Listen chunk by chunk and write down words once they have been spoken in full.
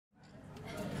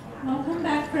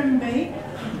from Bay.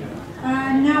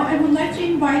 Now I would like to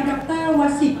invite Dr.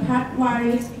 Wasit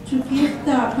Patwaris to give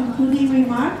the concluding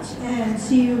remarks and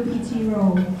CUPT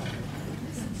role.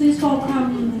 Please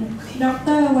welcome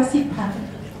Dr. Wasit Pat.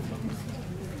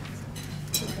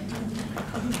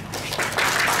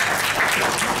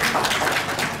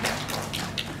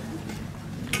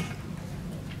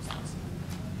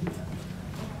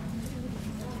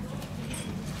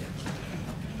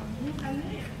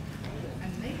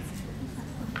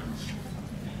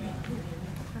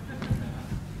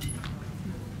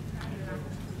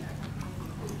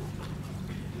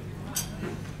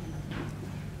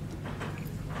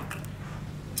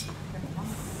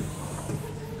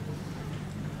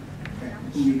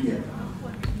มีเกียรติ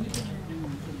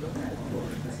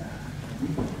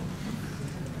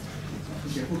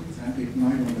จะพูดภาษาอังกฤษน้อ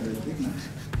ยลงไปเลยนิดหน่อย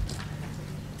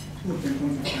พูดเป็นค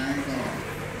นสุดท้ายก็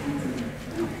รู้สึก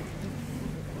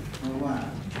เพราะว่า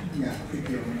อยากที่เ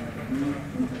กี่ยวกับนี้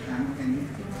มันจะค้างแค่นี้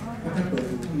เพราะถ้าเปิด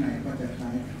ดูข้างในก็จะคล้า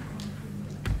ย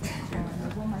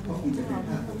ก็คงจะเป็นภ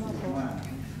าพเพราะว่า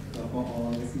เราปอ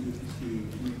และ CUPT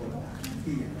มีบทบาท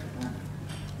ที่อย่างไรบ้าง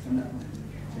สำหรับมัน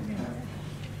ใช่ไหมครับ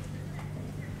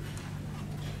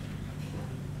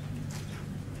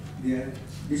They are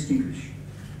distinguished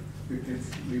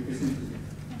representatives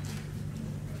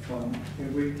from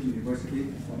every university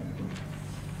and from abroad.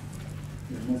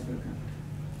 They are most welcome.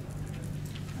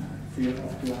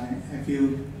 I feel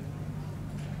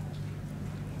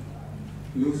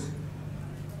loose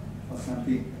or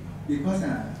something because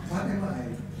whatever I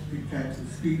prepared to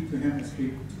speak to have a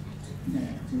speak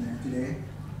today,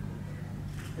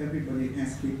 everybody has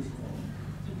speaks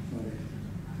for it.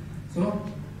 So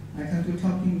I come to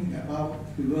talking about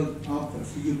the work of the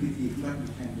CUPT, what we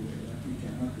can do and what we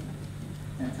cannot do,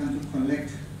 and come to collect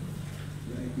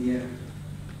the idea,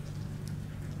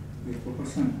 the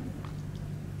proposal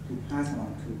to pass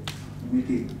on to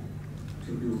committee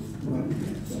to do what we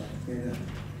can do together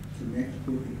to make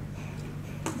good.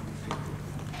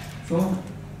 So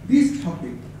this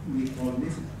topic we call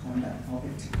this conduct of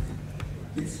it.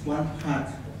 It's one part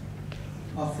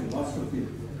of philosophy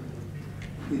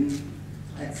in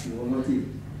axiology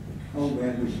of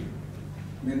value.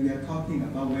 When we are talking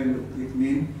about value, it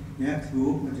means we have to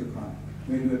what you call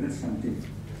value something.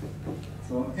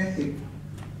 So ethics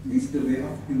is the way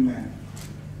of human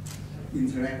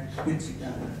interact with each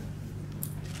other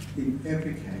in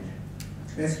every case,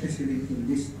 especially in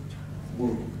this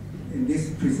world, in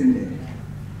this present day.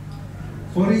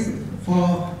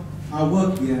 For our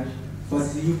work here, for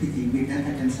CUPT,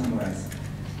 I can summarize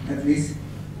at least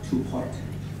 2 points.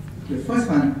 The first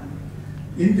one,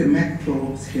 in the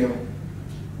macro scale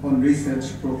on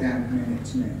research program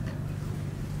management.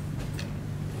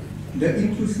 The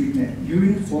inclusiveness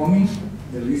during forming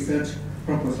the research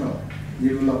proposal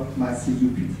developed by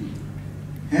CUPT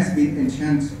has been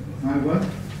enhanced. However,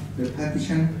 the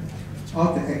partition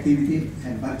of the activity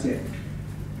and budget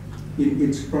in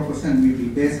its proposal will be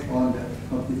based on the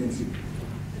competency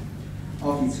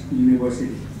of its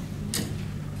university.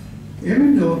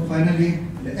 Even though finally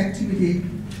the activity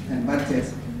and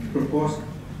budgets proposed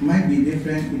might be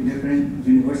different in different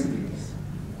universities,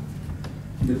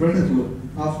 the protocol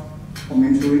of a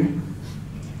mentoring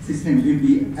system will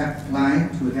be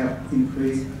applied to help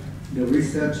increase the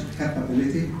research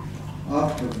capability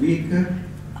of the weaker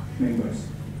members.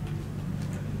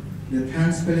 The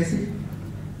transparency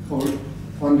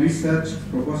on research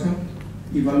proposal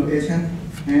evaluation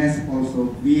has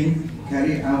also been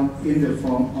carried out in the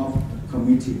form of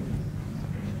committee.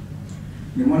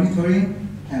 The monitoring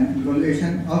and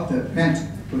evaluation of the grant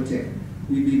project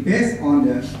will be based on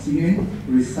the genuine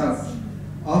results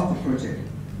of the project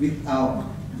without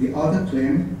the other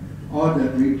claim or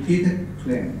the repeated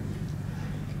claim.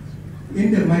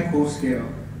 In the micro scale,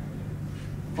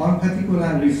 on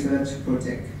particular research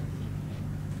project,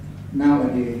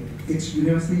 nowadays each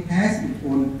university has its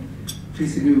own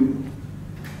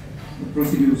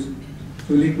procedures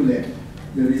to regulate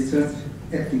the research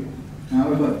ethics.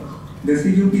 However, the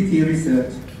CUPT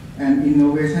Research and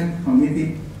Innovation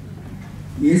Committee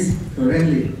is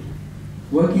currently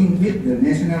working with the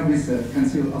National Research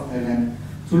Council of Thailand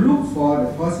to look for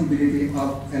the possibility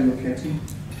of allocating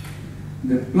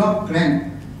the block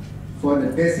grant for the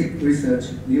basic research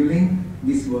during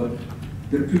this work.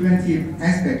 The preventive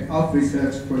aspect of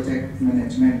research project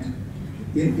management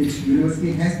in each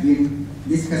university has been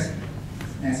discussed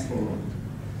as follows.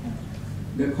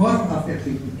 The code of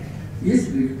ethics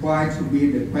is required to be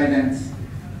the guidance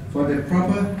for the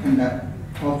proper conduct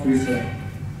of research.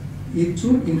 It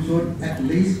should include at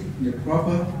least the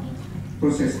proper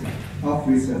process of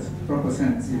research,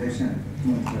 proposal selection,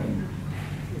 monitoring.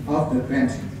 of the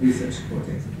grant research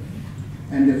project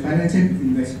and the financial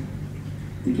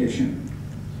investigation.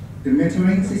 The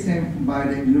mentoring system by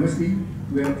the university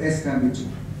well established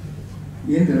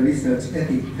in the research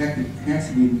ethics practice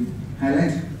has been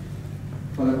highlighted.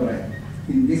 Collaborate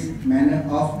in this manner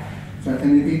of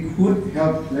fraternity could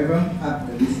help level up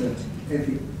the research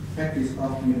ethics practice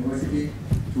of university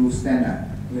to standard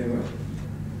level.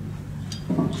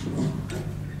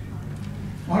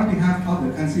 On behalf of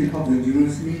the Council of the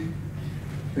University,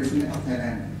 President of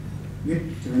Thailand,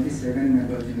 with 27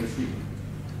 member universities,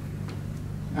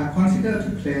 are considered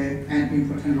to play an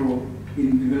important role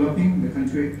in developing the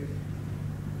country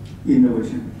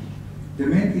innovation. The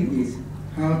main thing is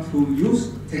how to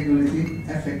use technology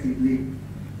effectively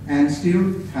and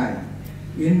still Thai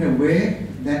in a way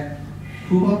that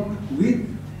cope with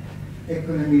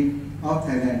economy of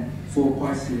Thailand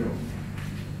 4.0.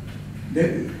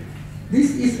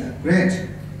 This is a great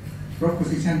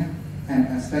proposition and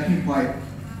a starting point.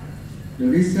 The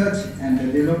research and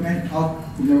the development of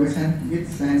innovation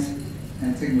with science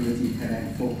and technology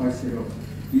Thailand 4.0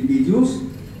 will be used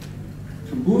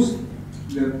to boost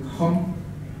the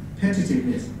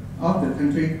competitiveness of the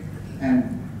country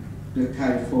and the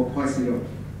Thai 4.0,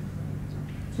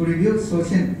 to reduce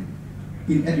social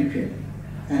inequality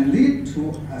and lead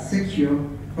to a secure,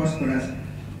 prosperous,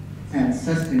 and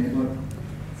sustainable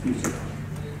future.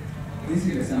 This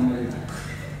is a summary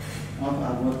of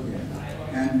our work here.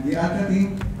 And the other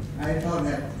thing, I thought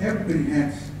that everybody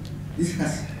has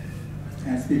discussed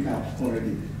and speak out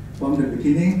already. From the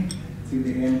beginning to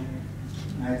the end,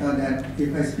 I thought that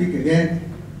if I speak again,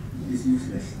 it's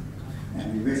useless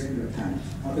and we waste your time.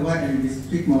 Otherwise, I will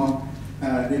speak more.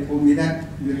 They told me that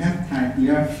you have time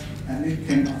here, and it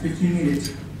can 15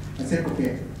 minutes. I said,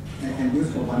 okay, I can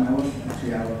use for 1 hour or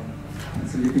 3 hours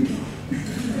sleeping.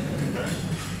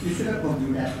 Instead of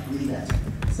doing that.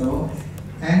 So,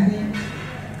 any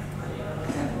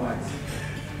advice,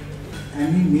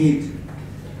 any need,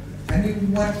 any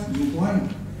what you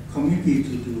want community to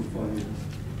do for you,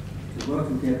 to work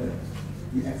together,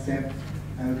 we accept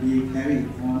and we carry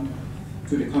on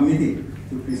to the committee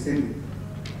to present it.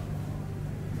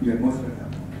 You are most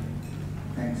welcome.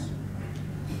 Thanks.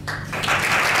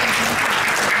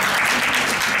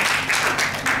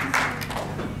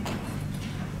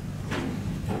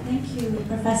 Thank you,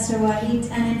 Professor Wahid.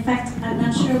 And in fact, I'm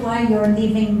not sure why you're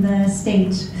leaving the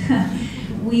stage.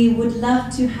 We would love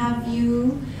to have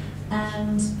you,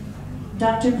 and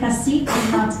Dr. Prasit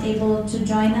is not able to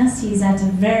join us. He's at a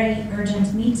very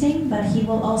urgent meeting, but he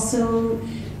will also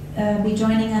be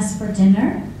joining us for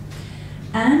dinner.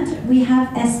 And we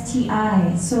have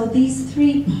STI. So these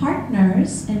 3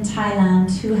 partners in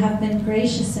Thailand who have been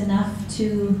gracious enough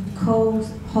to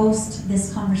co-host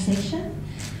this conversation.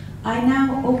 I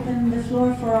now open the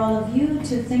floor for all of you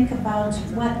to think about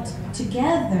what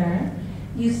together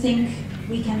you think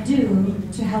we can do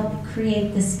to help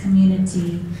create this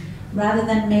community. Rather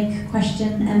than make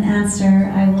question and answer,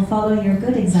 I will follow your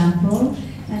good example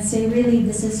and say really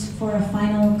this is for a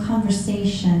final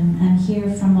conversation and hear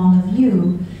from all of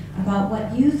you about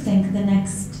what you think the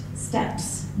next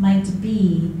steps might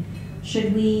be.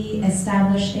 Should we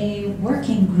establish a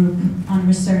working group on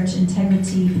research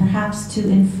integrity, perhaps to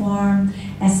inform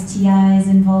STI's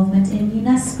involvement in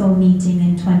UNESCO meeting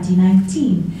in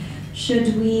 2019?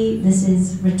 Should we, this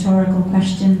is rhetorical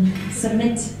question,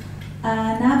 submit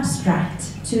an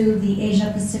abstract to the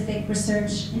Asia-Pacific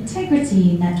Research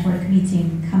Integrity Network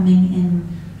meeting coming in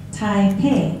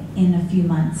Taipei in a few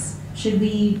months? Should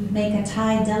we make a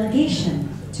Thai delegation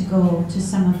to go to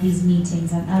some of these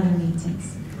meetings and other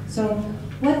meetings? So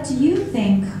what do you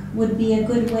think would be a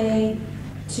good way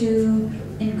to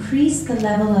increase the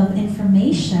level of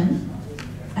information,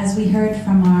 as we heard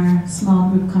from our small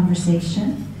group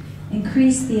conversation,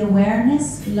 increase the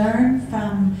awareness, learn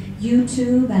from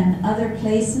YouTube and other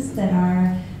places that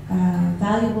are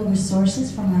valuable resources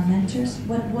from our mentors?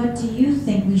 What do you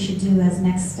think we should do as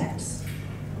next steps?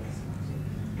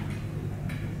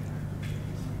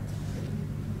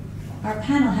 Our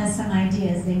panel has some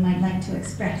ideas they might like to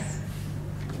express.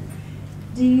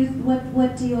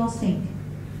 What do you all think?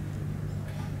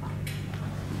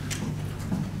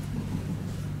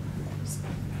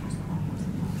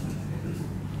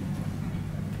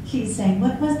 He's saying,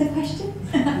 what was the question?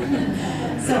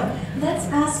 So let's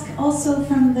ask also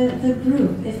from the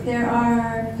group if there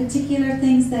are particular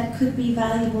things that could be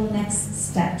valuable next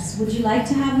steps. Would you like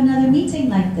to have another meeting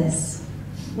like this?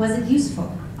 Was it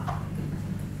useful?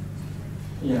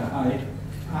 Yeah, I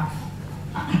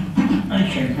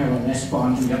can have a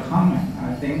response to your comment.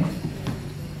 I think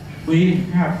we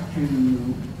have to,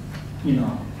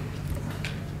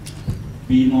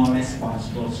 be more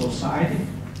responsible society.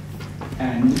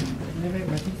 And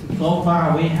so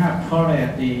far we have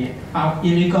tolerated our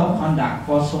illegal conduct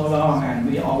for so long, and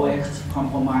we always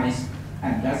compromise,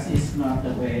 and that is not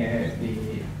the way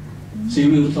the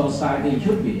civil society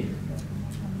should be.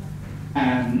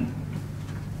 And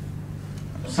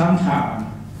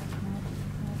sometimes,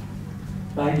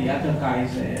 like the other guy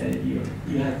said,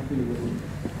 you have to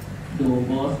do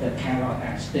both the carrot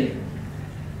and stick.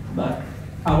 But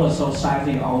our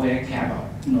society always carrot,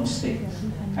 no stick.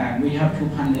 And we have to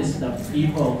punish the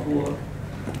people who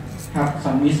have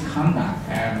some misconduct,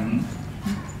 and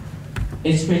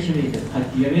especially the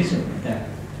plagiarism. That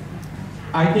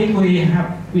I think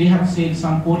we have seen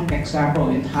some good example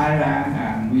in Thailand,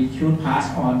 and we should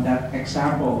pass on that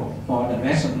example for the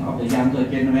rest of the younger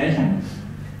generation.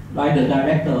 Like the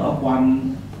director of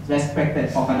one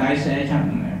respected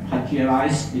organization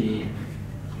plagiarized the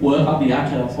work of the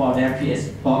author for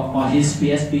his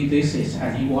PhD thesis,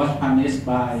 and he was punished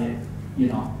by,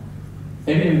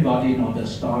 everybody know the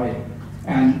story.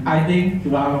 And I think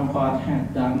Chulalongkorn has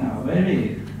done a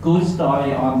very good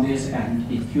story on this,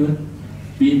 and it should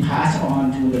be passed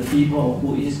on to the people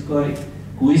who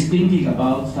is thinking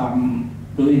about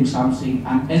doing something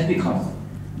unethical.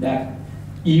 That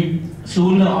if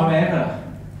sooner or later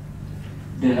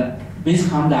the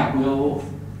misconduct will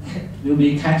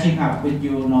be catching up with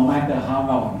you no matter how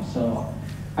long. So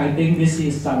I think this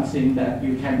is something that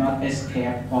you cannot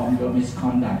escape from your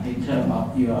misconduct in terms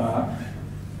of your,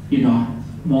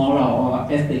 moral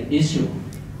or ethic issue.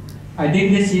 I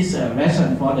think this is a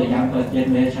lesson for the younger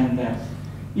generation that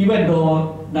even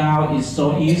though now it's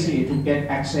so easy to get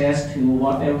access to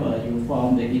whatever you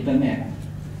from the internet,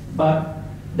 but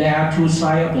there are two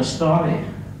sides of the story.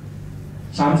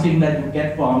 Something that you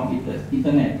get from the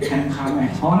internet can come and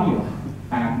haunt you,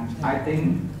 and I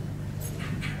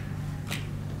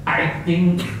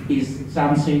think it's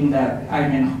something that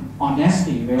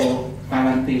honesty will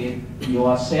guarantee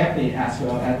your safety as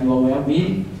well as your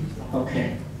well-being.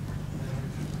 Okay.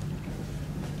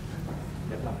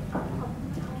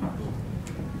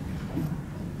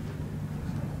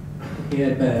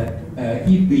 Yeah, but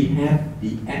if we have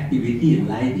the activity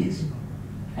like this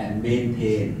and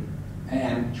maintain, I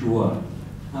am sure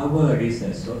our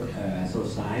research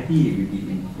society will be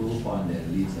improved on the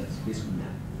research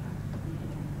misconduct.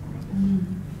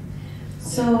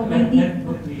 So let me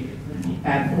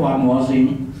add one more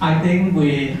thing. I think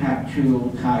we have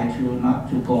to try to not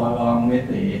to go along with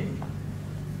the,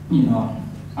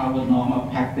 our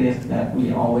normal practice that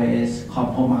we always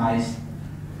compromise.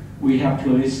 We have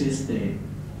to resist the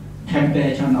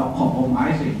temptation of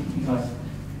compromising, because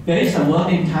there is a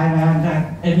word in Thailand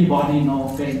that everybody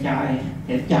knows,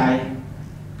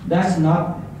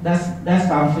 that's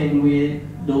something we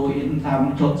do in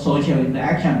some social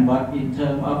interaction, but in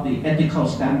terms of the ethical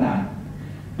standard,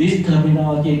 this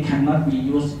terminology cannot be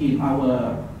used in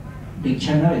our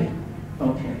dictionary.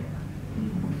 Okay.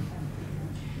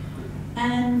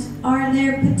 And are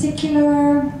there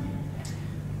particular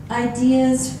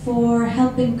ideas for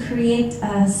helping create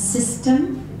a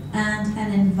system and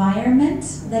an environment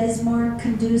that is more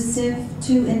conducive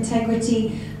to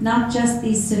integrity, not just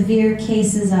these severe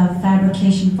cases of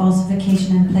fabrication,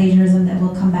 falsification, and plagiarism that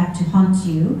will come back to haunt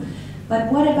you,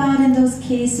 but what about in those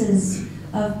cases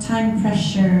of time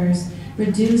pressures,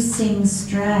 reducing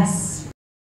stress,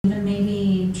 even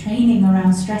maybe training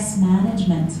around stress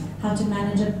management, how to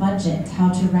manage a budget, how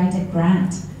to write a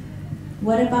grant?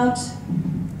 What about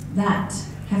that?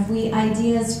 Have we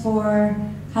ideas for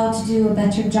how to do a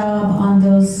better job on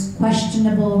those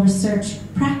questionable research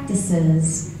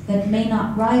practices that may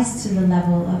not rise to the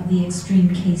level of the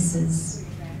extreme cases?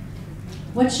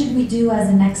 What should we do as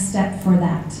a next step for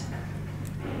that?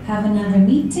 Have another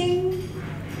meeting?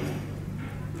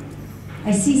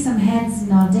 I see some heads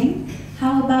nodding.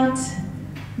 How about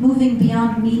moving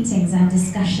beyond meetings and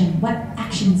discussion? What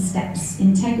action steps,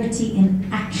 integrity in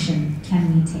action,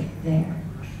 can we take there?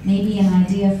 Maybe an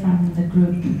idea from the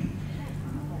group.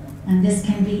 And this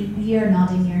can be, you're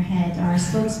nodding your head, our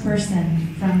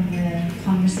spokesperson from the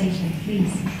conversation,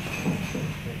 please.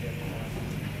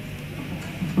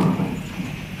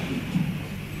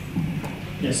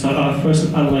 Yes, so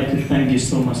first I'd like to thank you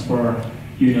so much for,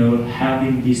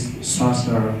 having this such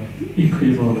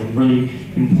incredible and really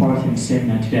important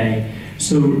seminar today.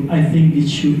 So I think we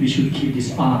should keep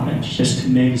this up and just to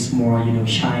make this more,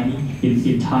 shiny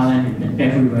in Thailand and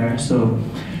everywhere. So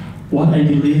what I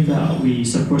believe that we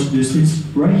supposed to do is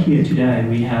right here today,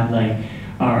 we have like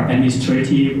our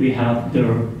administrative, we have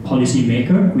the policy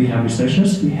maker, we have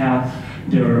researchers, we have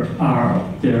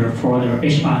for the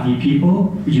HRD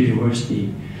people,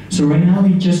 university. So right now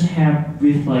we just have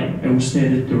with like I would say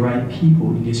that the right people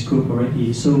in this group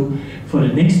already. So for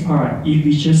the next part, if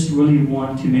we just really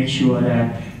want to make sure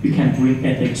that we can bring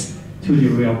ethics to the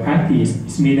real practice,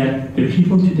 it means that the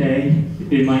people today,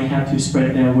 they might have to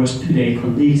spread their words to their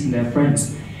colleagues and their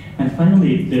friends. And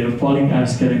finally, the following up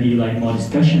is going to be like more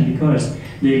discussion because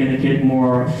they're going to get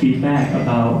more feedback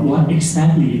about what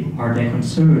exactly are their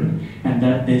concerns and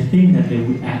that they think that they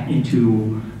would add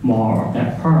into more of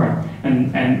that part.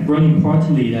 And really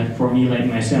importantly, that for me, like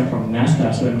myself from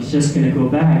NASA, so I'm just going to go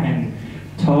back and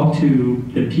talk to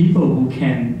the people who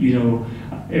can, you know,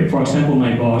 for example,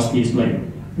 my boss is like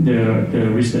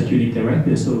the research unit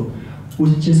director, so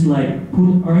would just like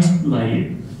put us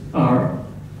like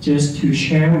just to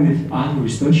share with other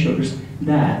researchers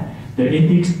that the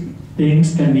ethics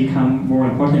things can become more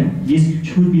important. This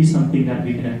should be something that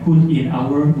we can put in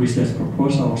our research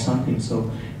proposal or something.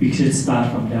 So we should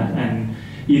start from that. And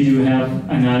if you have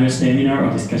another seminar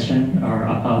or discussion or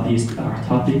about this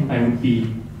topic, I would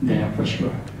be there for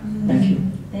sure. Thank you.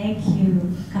 Thank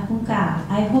you, Kapunka.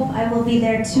 I hope I will be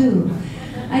there too.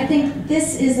 I think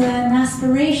this is an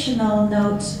aspirational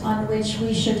note on which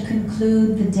we should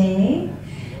conclude the day.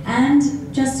 And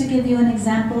just to give you an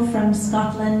example from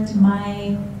Scotland,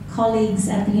 my colleagues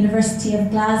at the University of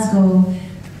Glasgow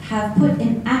have put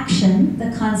in action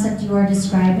the concept you are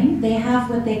describing. They have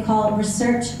what they call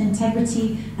research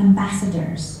integrity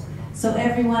ambassadors. So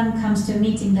everyone comes to a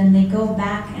meeting, then they go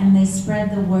back and they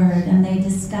spread the word and they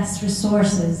discuss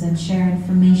resources and share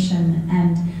information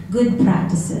and good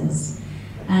practices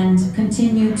and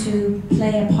continue to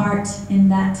play a part in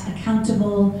that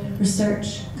accountable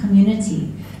research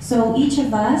community. So each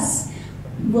of us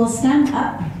will stand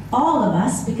up, all of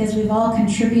us, because we've all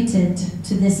contributed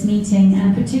to this meeting,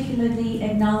 and particularly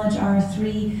acknowledge our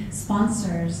three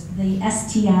sponsors, the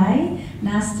STI,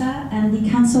 NASTA, and the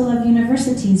Council of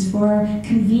Universities for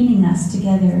convening us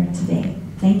together today.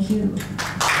 Thank you.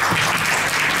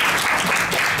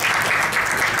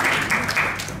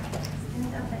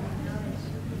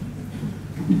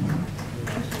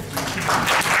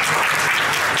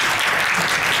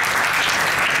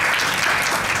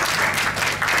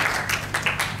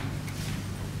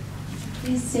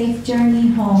 Safe journey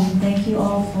home. Thank you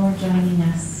all for joining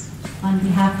us. On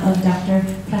behalf of Dr.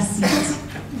 Prasit.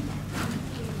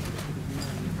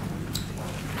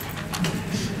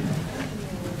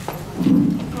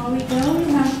 Before we go,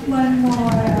 we have one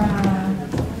more,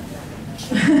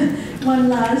 one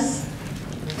last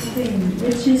thing,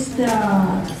 which is the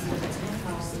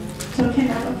token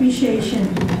of appreciation.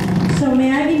 So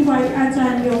may I invite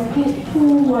Ajahn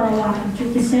Yoku Warawan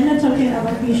to present a token of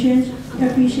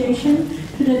appreciation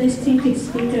to the distinguished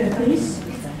speaker, please.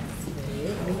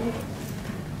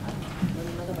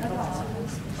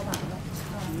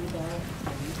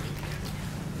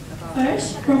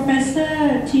 First,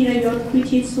 Professor Thirayot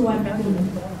Vichit Suwarnakul.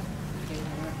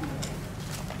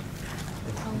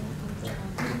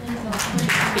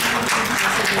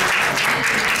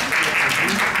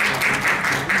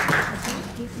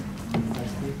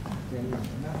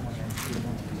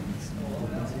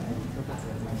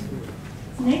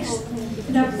 Next,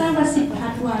 Dr. Wasit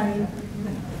Patwari.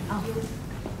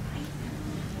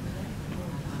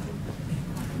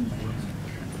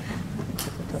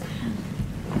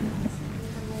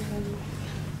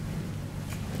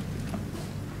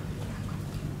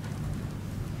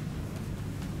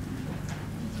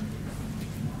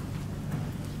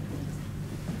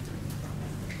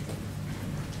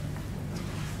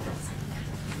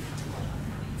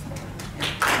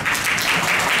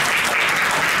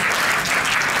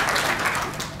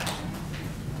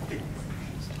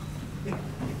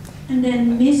 And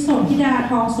then Ms. Sophida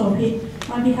Thong Sopit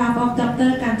on behalf of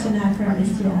Dr. Kanchana from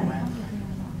STI.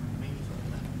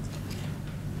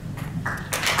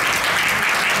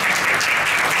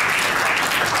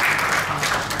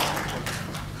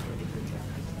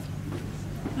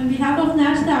 On behalf of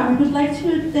NASTA, we would like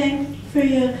to thank for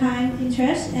your kind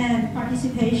interest and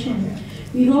participation.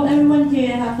 We hope everyone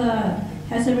here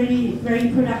has a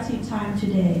very productive time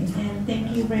today. And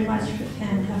thank you very much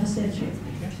and have a safe trip.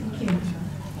 Thank you.